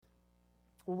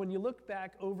Well, when you look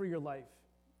back over your life,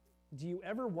 do you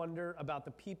ever wonder about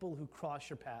the people who cross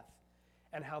your path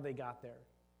and how they got there?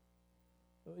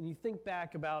 When you think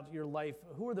back about your life,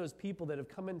 who are those people that have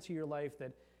come into your life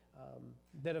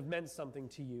that have meant something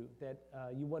to you, that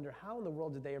you wonder, how in the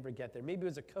world did they ever get there? Maybe it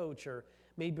was a coach, or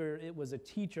maybe it was a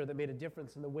teacher that made a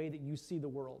difference in the way that you see the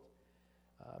world.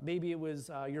 Maybe it was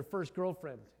your first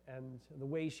girlfriend and the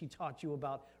way she taught you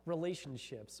about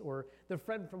relationships, or the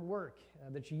friend from work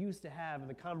that you used to have, and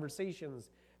the conversations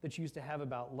that you used to have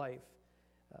about life.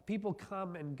 People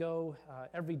come and go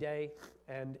every day,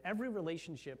 and every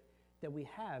relationship that we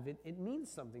have, it means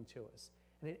something to us,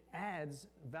 and it adds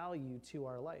value to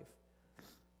our life.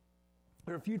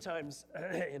 There are a few times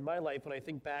in my life when I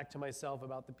think back to myself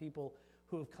about the people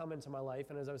who have come into my life,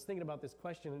 and as I was thinking about this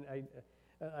question,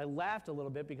 I laughed a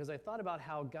little bit because I thought about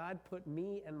how God put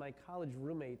me and my college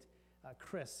roommate,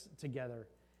 Chris, together,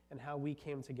 and how we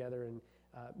came together and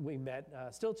we met.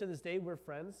 Still to this day, we're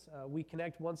friends. We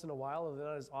connect once in a while, although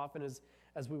not as often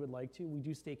as we would like to. We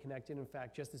do stay connected. In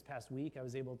fact, just this past week, I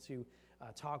was able to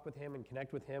talk with him and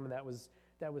connect with him, and that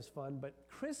was fun. But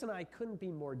Chris and I couldn't be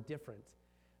more different,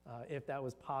 if that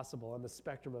was possible on the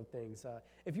spectrum of things.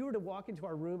 If you were to walk into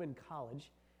our room in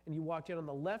college and you walked in on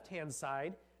the left-hand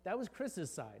side, that was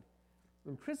Chris's side.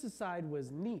 And Chris's side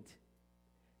was neat.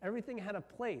 Everything had a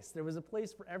place. There was a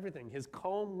place for everything. His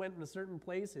comb went in a certain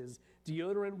place. His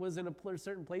deodorant was in a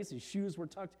certain place. His shoes were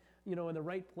tucked, in the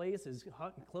right place. His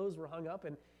clothes were hung up.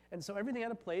 And so everything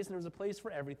had a place, and there was a place for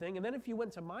everything. And then if you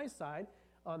went to my side,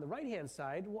 on the right-hand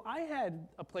side, well, I had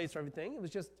a place for everything. It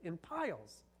was just in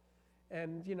piles.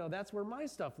 And, that's where my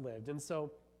stuff lived. And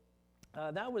so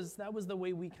that was the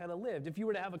way we kind of lived. If you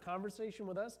were to have a conversation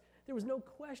with us, there was no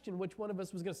question which one of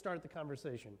us was going to start the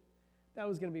conversation. That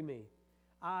was going to be me.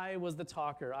 I was the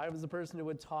talker. I was the person who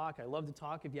would talk. I love to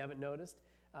talk, if you haven't noticed.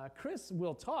 Chris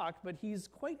will talk, but he's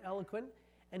quite eloquent,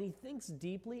 and he thinks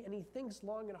deeply, and he thinks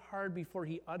long and hard before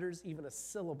he utters even a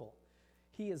syllable.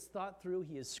 He has thought through,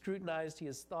 he has scrutinized, he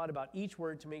has thought about each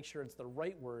word to make sure it's the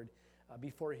right word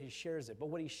before he shares it. But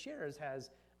what he shares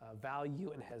has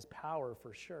value and has power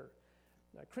for sure.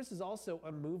 Chris is also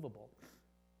unmovable.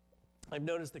 I've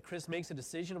noticed that Chris makes a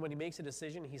decision, and when he makes a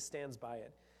decision, he stands by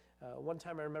it. One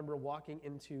time I remember walking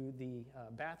into the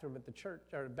bathroom at the church,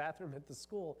 or bathroom at the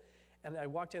school, and I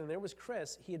walked in, and there was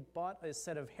Chris. He had bought a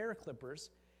set of hair clippers,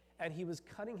 and he was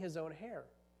cutting his own hair.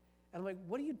 And I'm like,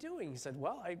 what are you doing? He said,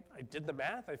 well, I did the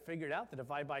math. I figured out that if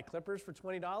I buy clippers for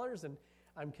 $20 and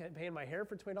I'm paying my hair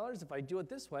for $20, if I do it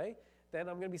this way, then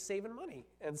I'm going to be saving money.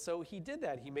 And so he did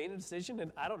that. He made a decision,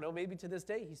 and I don't know, maybe to this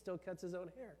day he still cuts his own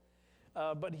hair.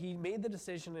 But he made the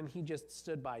decision, and he just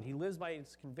stood by it. He lives by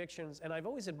his convictions, and I've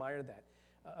always admired that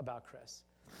about Chris.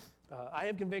 I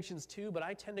have convictions too, but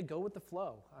I tend to go with the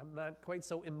flow. I'm not quite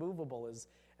so immovable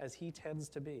as he tends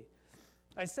to be.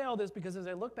 I say all this because as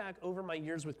I look back over my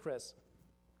years with Chris,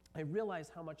 I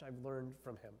realize how much I've learned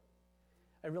from him.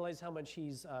 I realize how much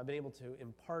he's been able to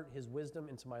impart his wisdom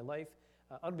into my life,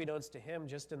 unbeknownst to him,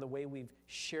 just in the way we've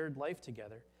shared life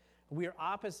together. We are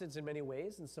opposites in many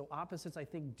ways, and so opposites, I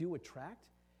think, do attract.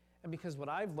 And because what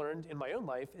I've learned in my own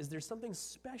life is there's something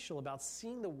special about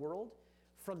seeing the world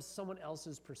from someone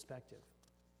else's perspective.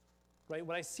 Right?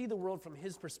 When I see the world from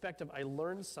his perspective, I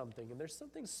learn something, and there's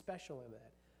something special in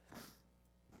that.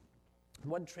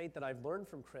 One trait that I've learned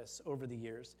from Chris over the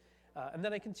years, and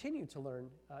that I continue to learn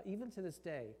even to this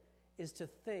day, is to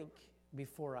think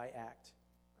before I act.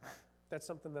 That's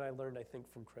something that I learned, I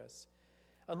think, from Chris.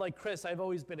 Unlike Chris, I've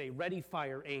always been a ready,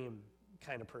 fire, aim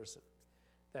kind of person.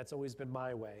 That's always been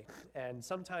my way. And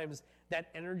sometimes that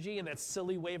energy and that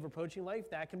silly way of approaching life,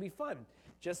 that can be fun.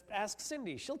 Just ask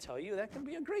Cindy. She'll tell you that can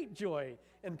be a great joy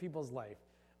in people's life.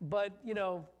 But,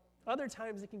 other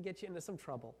times it can get you into some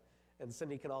trouble. And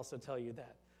Cindy can also tell you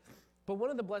that. But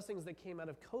one of the blessings that came out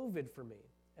of COVID for me,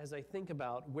 as I think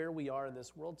about where we are in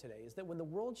this world today, is that when the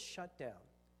world shut down,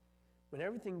 when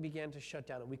everything began to shut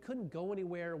down and we couldn't go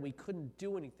anywhere, we couldn't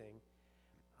do anything,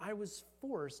 I was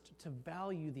forced to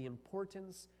value the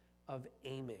importance of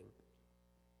aiming.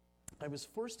 I was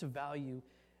forced to value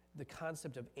the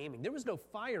concept of aiming. There was no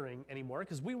firing anymore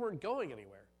because we weren't going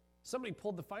anywhere. Somebody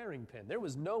pulled the firing pin. There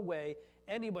was no way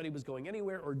anybody was going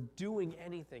anywhere or doing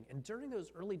anything. And during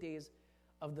those early days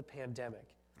of the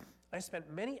pandemic, I spent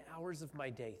many hours of my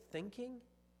day thinking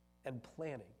and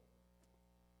planning.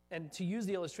 And to use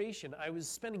the illustration, I was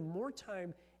spending more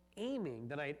time aiming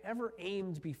than I had ever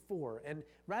aimed before. And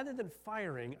rather than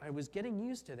firing, I was getting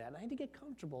used to that. And I had to get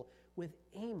comfortable with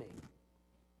aiming.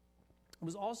 It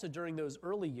was also during those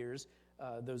early years,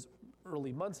 those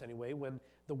early months anyway, when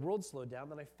the world slowed down,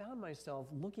 that I found myself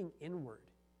looking inward.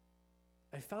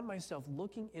 I found myself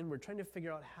looking inward, trying to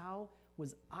figure out how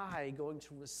was I going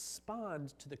to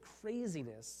respond to the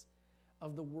craziness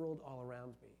of the world all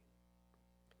around me.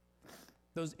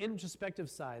 That introspective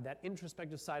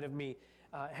side of me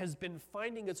has been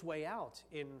finding its way out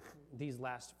in these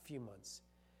last few months.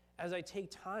 As I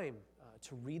take time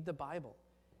to read the Bible,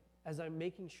 as I'm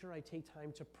making sure I take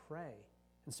time to pray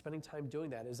and spending time doing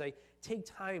that, as I take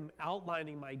time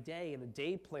outlining my day in a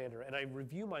day planner and I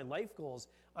review my life goals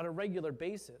on a regular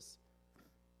basis,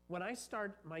 when I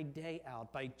start my day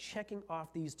out by checking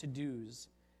off these to-dos,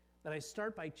 and I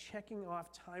start by checking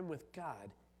off time with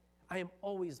God, I am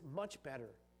always much better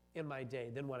in my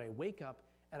day than when I wake up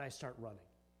and I start running.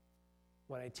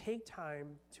 When I take time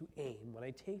to aim, when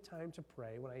I take time to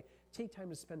pray, when I take time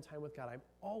to spend time with God, I'm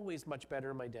always much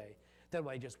better in my day than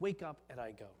when I just wake up and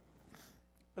I go.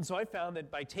 And so I found that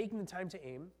by taking the time to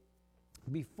aim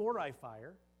before I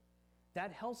fire,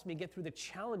 that helps me get through the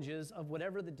challenges of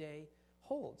whatever the day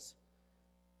holds.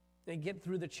 And get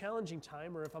through the challenging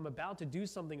time, or if I'm about to do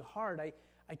something hard,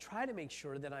 I try to make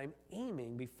sure that I'm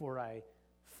aiming before I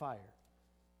fire.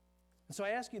 And so I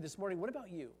ask you this morning, what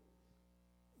about you?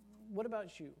 What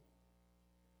about you?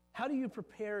 How do you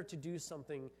prepare to do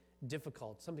something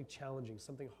difficult, something challenging,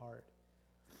 something hard?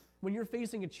 When you're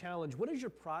facing a challenge, what is your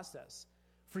process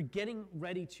for getting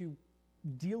ready to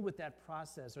deal with that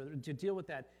process or to deal with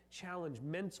that challenge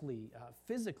mentally,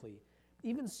 physically,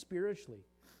 even spiritually?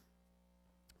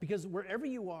 Because wherever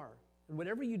you are and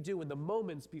whatever you do in the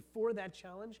moments before that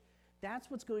challenge,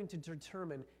 that's what's going to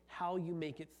determine how you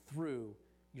make it through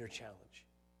your challenge.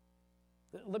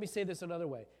 Let me say this another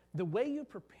way. The way you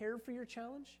prepare for your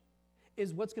challenge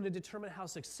is what's going to determine how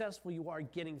successful you are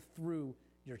getting through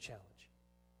your challenge.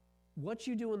 What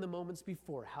you do in the moments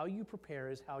before, how you prepare,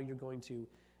 is how you're going to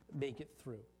make it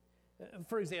through.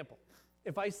 For example,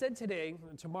 if I said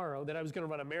tomorrow, that I was going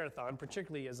to run a marathon,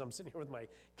 particularly as I'm sitting here with my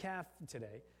calf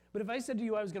today, but if I said to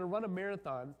you I was going to run a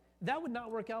marathon, that would not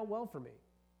work out well for me.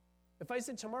 If I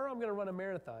said tomorrow I'm going to run a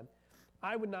marathon,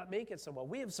 I would not make it so well.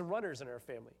 We have some runners in our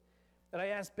family. And I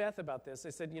asked Beth about this. I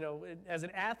said, as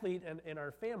an athlete in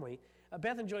our family,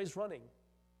 Beth enjoys running.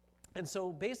 And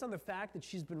so based on the fact that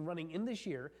she's been running in this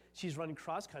year, she's running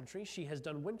cross country, she has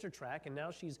done winter track, and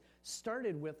now she's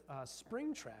started with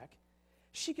spring track,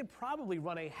 she could probably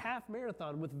run a half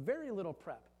marathon with very little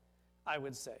prep, I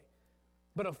would say.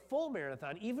 But a full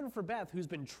marathon, even for Beth, who's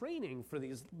been training for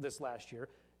this last year,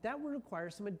 that would require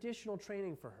some additional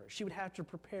training for her. She would have to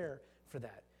prepare for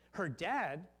that. Her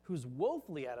dad, who's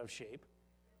woefully out of shape,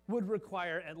 would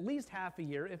require at least half a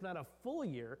year, if not a full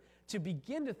year, to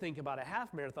begin to think about a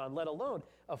half marathon, let alone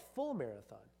a full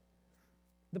marathon.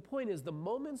 The point is, the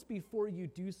moments before you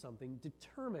do something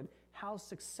determine how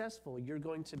successful you're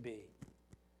going to be.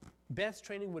 Beth's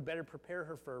training would better prepare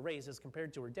her for a race as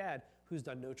compared to her dad, who's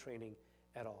done no training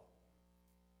at all.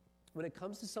 When it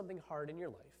comes to something hard in your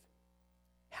life,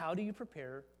 how do you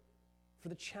prepare for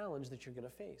the challenge that you're going to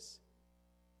face?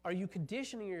 Are you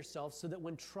conditioning yourself so that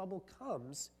when trouble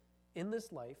comes in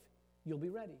this life, you'll be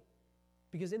ready?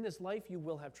 Because in this life, you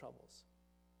will have troubles.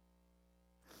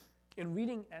 In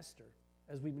reading Esther,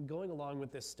 as we've been going along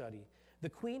with this study, the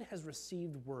queen has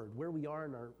received word, where we are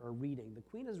in our reading, the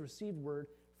queen has received word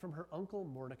from her uncle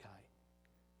Mordecai.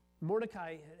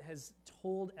 Mordecai has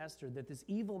told Esther that this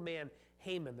evil man,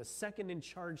 Haman, the second in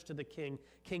charge to the king,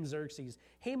 King Xerxes,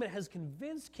 Haman has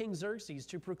convinced King Xerxes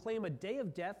to proclaim a day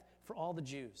of death for all the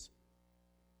Jews.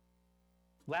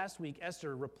 Last week,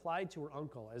 Esther replied to her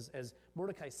uncle as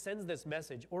Mordecai sends this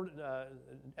message.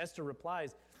 Esther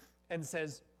replies and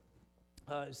says,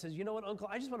 you know what, uncle,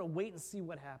 I just want to wait and see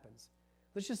what happens.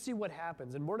 Let's just see what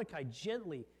happens. And Mordecai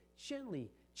gently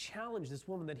challenged this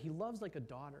woman that he loves like a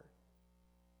daughter.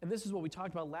 And this is what we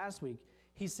talked about last week.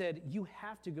 He said, you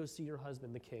have to go see your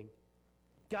husband, the king.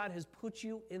 God has put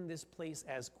you in this place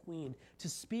as queen to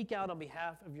speak out on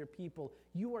behalf of your people.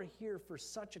 You are here for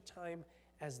such a time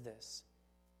as this.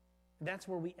 And that's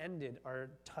where we ended our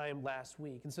time last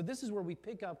week. And so this is where we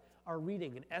pick up our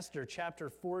reading in Esther chapter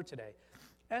 4 today.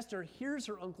 Esther hears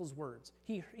her uncle's words.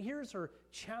 He hears her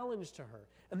challenge to her.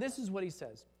 And this is what he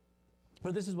says.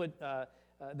 Or this is what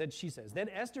that she says. Then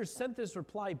Esther sent this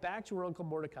reply back to her uncle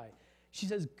Mordecai. She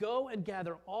says, go and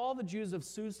gather all the Jews of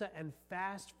Susa and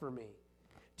fast for me.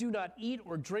 Do not eat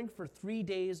or drink for 3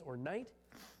 days or night.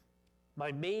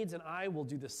 My maids and I will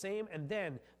do the same. And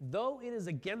then, though it is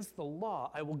against the law,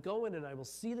 I will go in and I will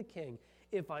see the king.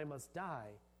 If I must die,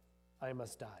 I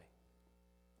must die.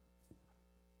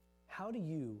 How do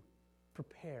you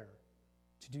prepare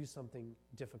to do something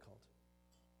difficult?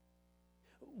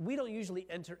 We don't usually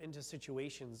enter into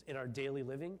situations in our daily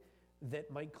living that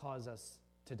might cause us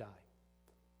to die.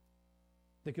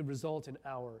 that could result in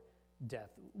our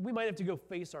death. We might have to go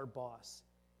face our boss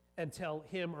and tell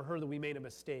him or her that we made a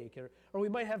mistake, or we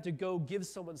might have to go give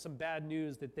someone some bad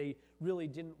news that they really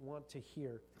didn't want to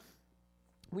hear.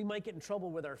 We might get in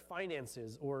trouble with our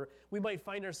finances, or we might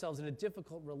find ourselves in a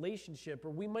difficult relationship, or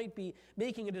we might be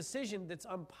making a decision that's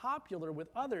unpopular with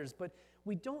others, but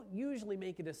we don't usually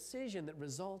make a decision that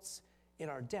results in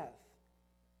our death.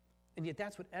 And yet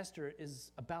that's what Esther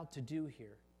is about to do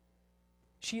here.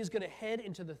 She is going to head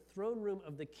into the throne room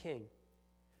of the king,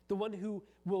 the one who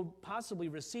will possibly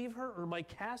receive her or might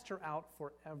cast her out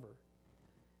forever.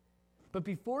 But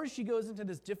before she goes into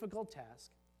this difficult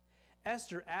task,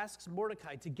 Esther asks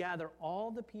Mordecai to gather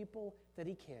all the people that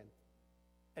he can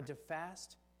and to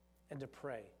fast and to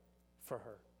pray for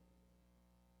her.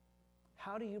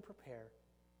 How do you prepare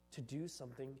to do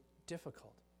something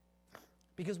difficult?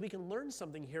 Because we can learn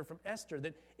something here from Esther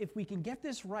that if we can get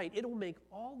this right, it'll make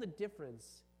all the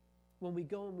difference when we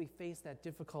go and we face that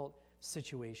difficult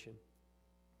situation.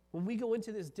 When we go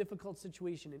into this difficult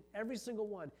situation, in every single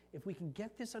one, if we can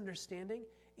get this understanding,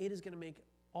 it is going to make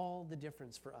all the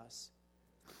difference for us.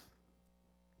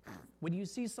 When you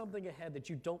see something ahead that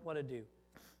you don't want to do,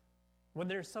 when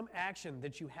there's some action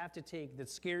that you have to take that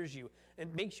scares you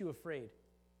and makes you afraid,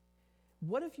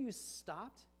 what if you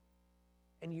stopped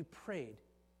and you prayed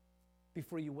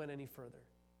before you went any further?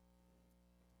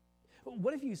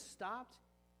 What if you stopped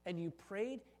and you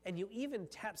prayed and you even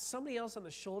tapped somebody else on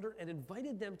the shoulder and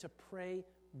invited them to pray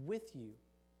with you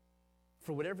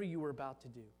for whatever you were about to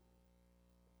do?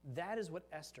 That is what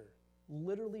Esther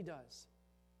literally does.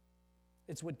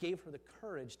 It's what gave her the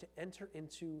courage to enter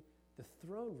into the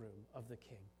throne room of the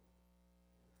king.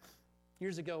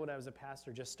 Years ago, when I was a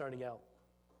pastor just starting out,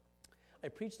 I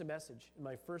preached a message in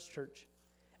my first church,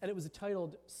 and it was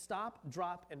titled Stop,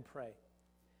 Drop, and Pray,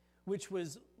 which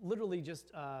was literally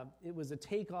just, it was a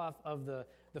takeoff of the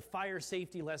fire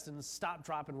safety lessons, Stop,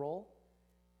 Drop, and Roll.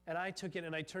 And I took it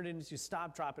and I turned it into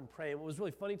Stop, Drop, and Pray. And what was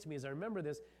really funny to me is I remember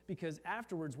this because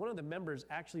afterwards, one of the members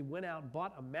actually went out and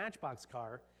bought a Matchbox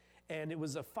car, and it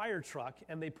was a fire truck,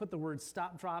 and they put the words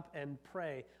Stop, Drop, and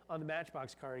Pray on the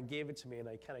Matchbox car and gave it to me, and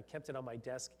I kind of kept it on my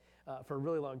desk for a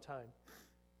really long time.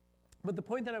 But the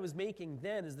point that I was making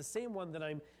then is the same one that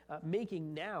I'm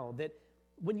making now, that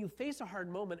when you face a hard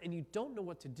moment and you don't know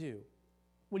what to do,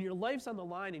 when your life's on the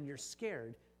line and you're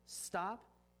scared, stop,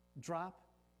 drop,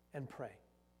 and pray.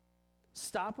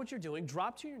 Stop what you're doing,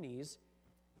 drop to your knees,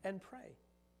 and pray.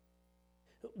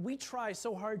 We try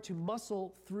so hard to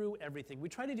muscle through everything. We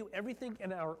try to do everything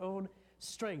in our own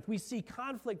strength. We see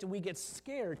conflict and we get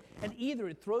scared, and either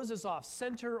it throws us off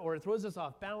center or it throws us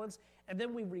off balance, and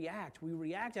then we react. We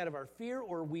react out of our fear,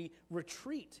 or we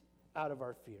retreat out of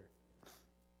our fear.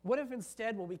 What if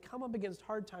instead, when we come up against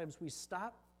hard times, we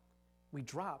stop, we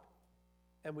drop,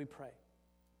 and we pray?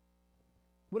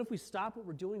 What if we stop what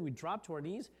we're doing, we drop to our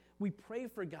knees, we pray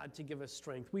for God to give us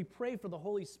strength. We pray for the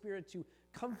Holy Spirit to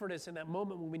comfort us in that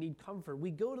moment when we need comfort.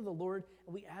 We go to the Lord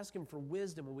and we ask Him for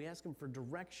wisdom and we ask Him for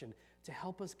direction to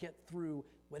help us get through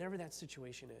whatever that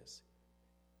situation is.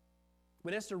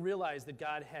 When Esther realized that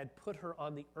God had put her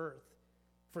on the earth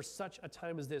for such a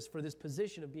time as this, for this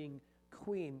position of being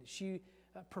queen, she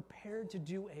prepared to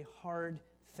do a hard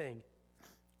thing.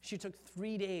 She took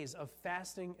 3 days of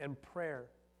fasting and prayer.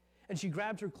 And she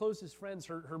grabbed her closest friends,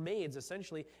 her maids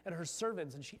essentially, and her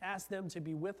servants, and she asked them to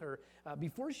be with her.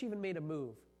 Before she even made a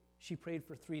move, she prayed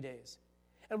for 3 days.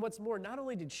 And what's more, not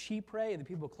only did she pray and the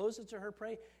people closest to her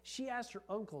pray, she asked her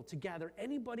uncle to gather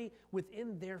anybody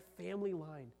within their family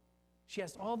line. She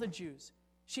asked all the Jews.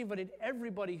 She invited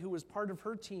everybody who was part of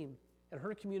her team and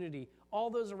her community, all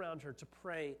those around her, to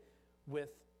pray with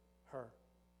her.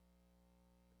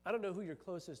 I don't know who your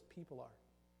closest people are,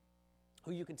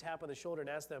 who you can tap on the shoulder and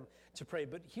ask them to pray.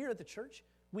 But here at the church,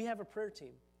 we have a prayer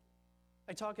team.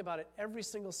 I talk about it every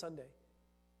single Sunday.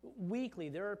 Weekly,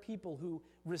 there are people who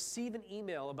receive an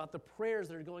email about the prayers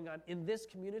that are going on in this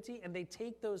community, and they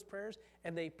take those prayers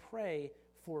and they pray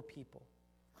for people.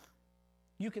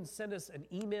 You can send us an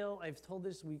email. I've told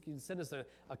this. You can send us a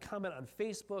comment on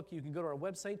Facebook. You can go to our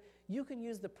website. You can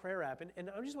use the prayer app. And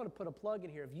I just want to put a plug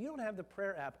in here. If you don't have the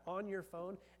prayer app on your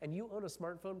phone and you own a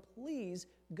smartphone, please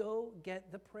go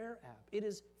get the prayer app. It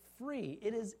is free.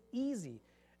 It is easy.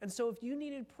 And so if you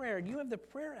needed prayer and you have the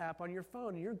prayer app on your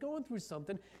phone and you're going through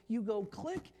something, you go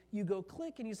click,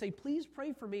 and you say, please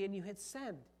pray for me, and you hit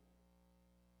send.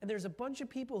 And there's a bunch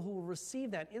of people who will receive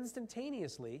that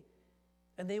instantaneously,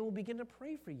 and they will begin to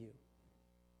pray for you.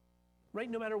 Right?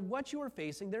 No matter what you are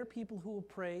facing, there are people who will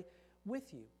pray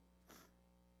with you.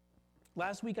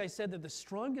 Last week I said that the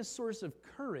strongest source of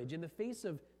courage in the face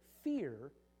of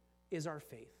fear is our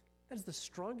faith. That is the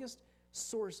strongest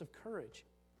source of courage.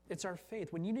 It's our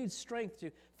faith. When you need strength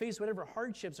to face whatever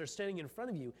hardships are standing in front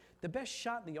of you, the best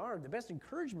shot in the arm, the best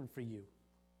encouragement for you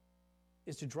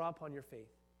is to draw upon your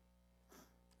faith.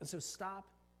 And so stop,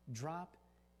 drop,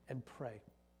 and pray.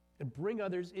 And bring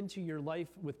others into your life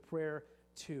with prayer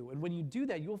too. And when you do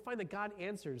that, you'll find that God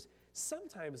answers.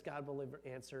 Sometimes God will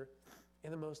answer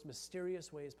in the most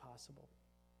mysterious ways possible.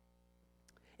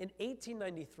 In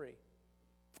 1893,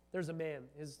 there's a man,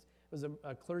 was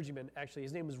a clergyman actually,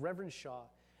 his name was Reverend Shaw.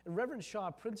 And Reverend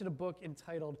Shaw printed a book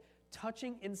entitled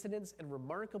Touching Incidents and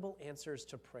Remarkable Answers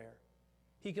to Prayer.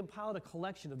 He compiled a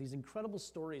collection of these incredible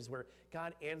stories where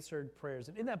God answered prayers.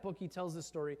 And in that book, he tells the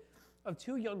story of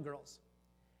two young girls.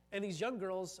 And these young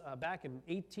girls, back in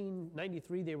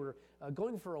 1893, they were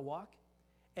going for a walk,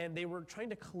 and they were trying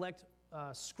to collect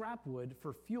scrap wood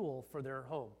for fuel for their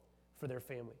home, for their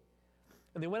family.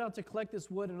 And they went out to collect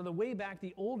this wood, and on the way back,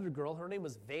 the older girl, her name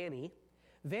was Vanny,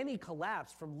 Vanny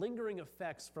collapsed from lingering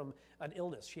effects from an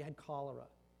illness. She had cholera.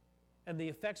 And the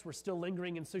effects were still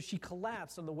lingering, and so she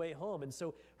collapsed on the way home. And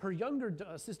so her younger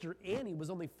sister, Annie, was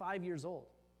only 5 years old.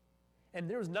 And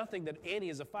there was nothing that Annie,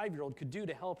 as a 5-year-old, could do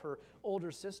to help her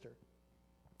older sister.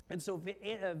 And so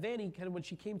Vanny, kind of when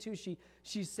she came to,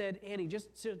 she said, Annie,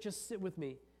 just sit with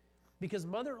me. Because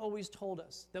Mother always told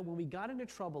us that when we got into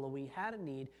trouble and we had a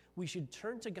need, we should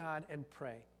turn to God and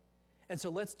pray. And so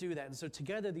let's do that. And so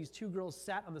together, these two girls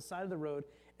sat on the side of the road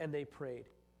and they prayed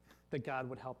that God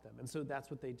would help them. And so that's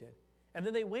what they did. And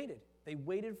then they waited. They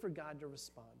waited for God to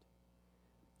respond.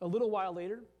 A little while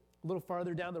later, a little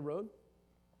farther down the road,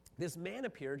 this man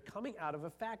appeared coming out of a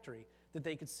factory that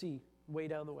they could see way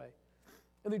down the way.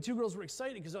 And the two girls were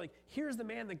excited because they're like, here's the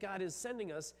man that God is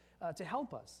sending us to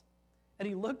help us. And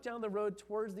he looked down the road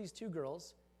towards these two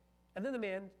girls, and then the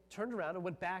man turned around and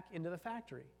went back into the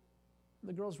factory. And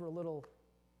the girls were a little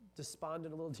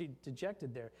despondent, a little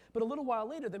dejected there. But a little while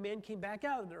later, the man came back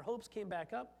out, and their hopes came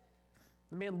back up.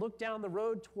 The man looked down the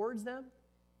road towards them,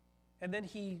 and then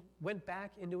he went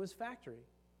back into his factory.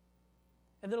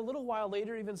 And then a little while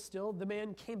later, even still, the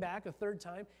man came back a third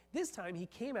time. This time, he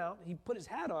came out, he put his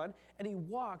hat on, and he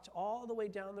walked all the way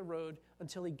down the road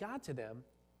until he got to them.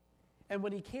 And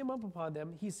when he came up upon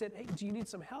them, he said, hey, do you need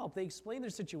some help? They explained their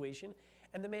situation,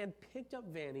 and the man picked up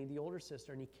Vanny, the older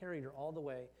sister, and he carried her all the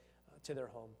way to their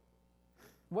home.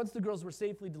 Once the girls were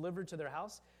safely delivered to their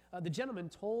house, the gentleman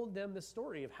told them the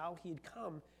story of how he had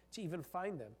come to even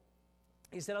find them.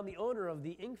 He said, I'm the owner of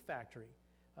the ink factory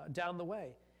down the way,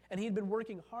 and he had been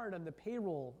working hard on the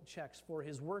payroll checks for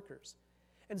his workers.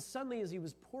 And suddenly, as he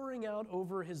was poring out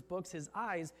over his books, his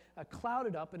eyes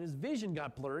clouded up and his vision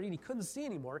got blurry and he couldn't see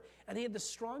anymore. And he had the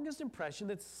strongest impression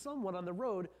that someone on the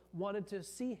road wanted to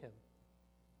see him.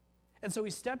 And so he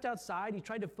stepped outside. He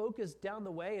tried to focus down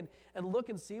the way and look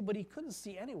and see, but he couldn't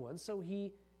see anyone. So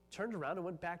he turned around and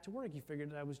went back to work. He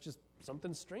figured that was just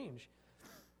something strange.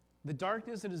 The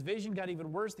darkness in his vision got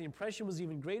even worse. The impression was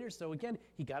even greater. So again,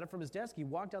 he got it from his desk. He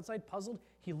walked outside, puzzled.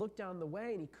 He looked down the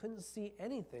way and he couldn't see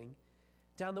anything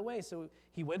down the way. So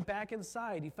he went back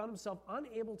inside. He found himself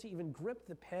unable to even grip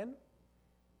the pen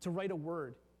to write a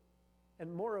word.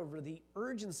 And moreover, the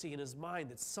urgency in his mind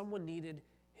that someone needed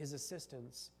his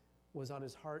assistance was on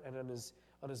his heart and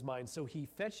on his mind. So he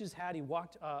fetched his hat. He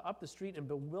walked up the street in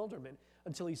bewilderment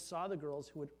until he saw the girls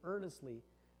who had earnestly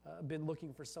been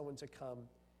looking for someone to come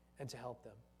and to help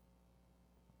them.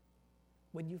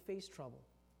 When you face trouble,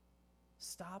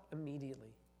 stop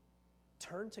immediately.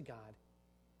 Turn to God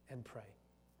and pray.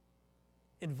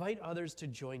 Invite others to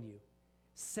join you.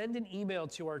 Send an email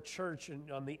to our church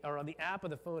on the app of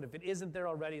the phone. If it isn't there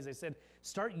already, as I said,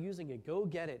 start using it. Go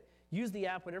get it. Use the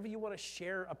app whenever you want to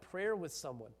share a prayer with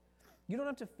someone. You don't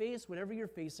have to face whatever you're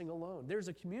facing alone. There's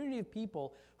a community of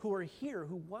people who are here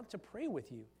who want to pray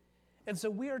with you. And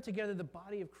so we are together, the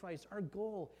body of Christ. Our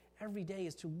goal every day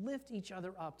is to lift each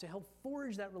other up, to help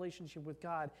forge that relationship with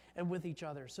God and with each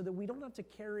other so that we don't have to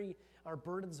carry our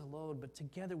burdens alone, but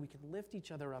together we can lift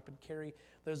each other up and carry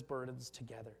those burdens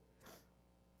together.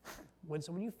 When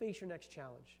you face your next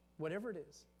challenge, whatever it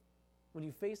is, when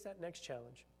you face that next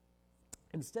challenge,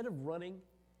 instead of running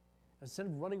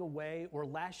away or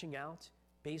lashing out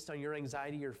based on your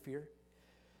anxiety or fear,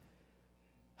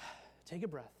 take a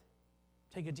breath.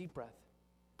 Take a deep breath.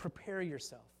 Prepare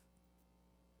yourself.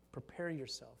 Prepare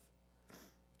yourself.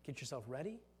 Get yourself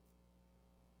ready.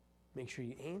 Make sure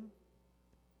you aim.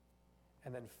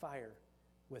 And then fire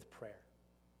with prayer.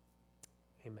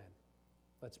 Amen.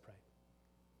 Let's pray.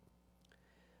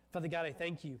 Father God, I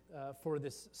thank you for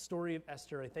this story of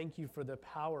Esther. I thank you for the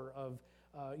power of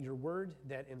your word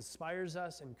that inspires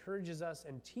us, encourages us,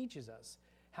 and teaches us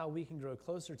how we can grow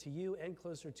closer to you and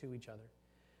closer to each other.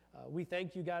 We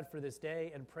thank you, God, for this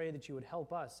day and pray that you would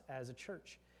help us as a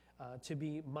church to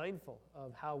be mindful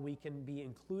of how we can be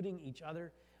including each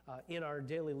other in our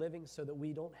daily living so that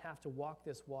we don't have to walk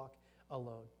this walk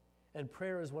alone. And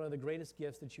prayer is one of the greatest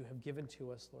gifts that you have given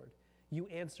to us, Lord. You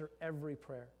answer every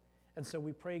prayer. And so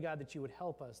we pray, God, that you would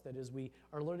help us, that as we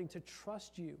are learning to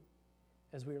trust you,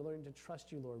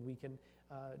 Lord, we can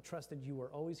trust that you are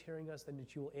always hearing us and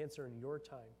that you will answer in your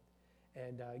time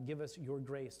and give us your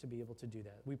grace to be able to do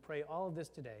that. We pray all of this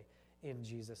today in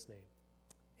Jesus' name.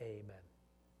 Amen.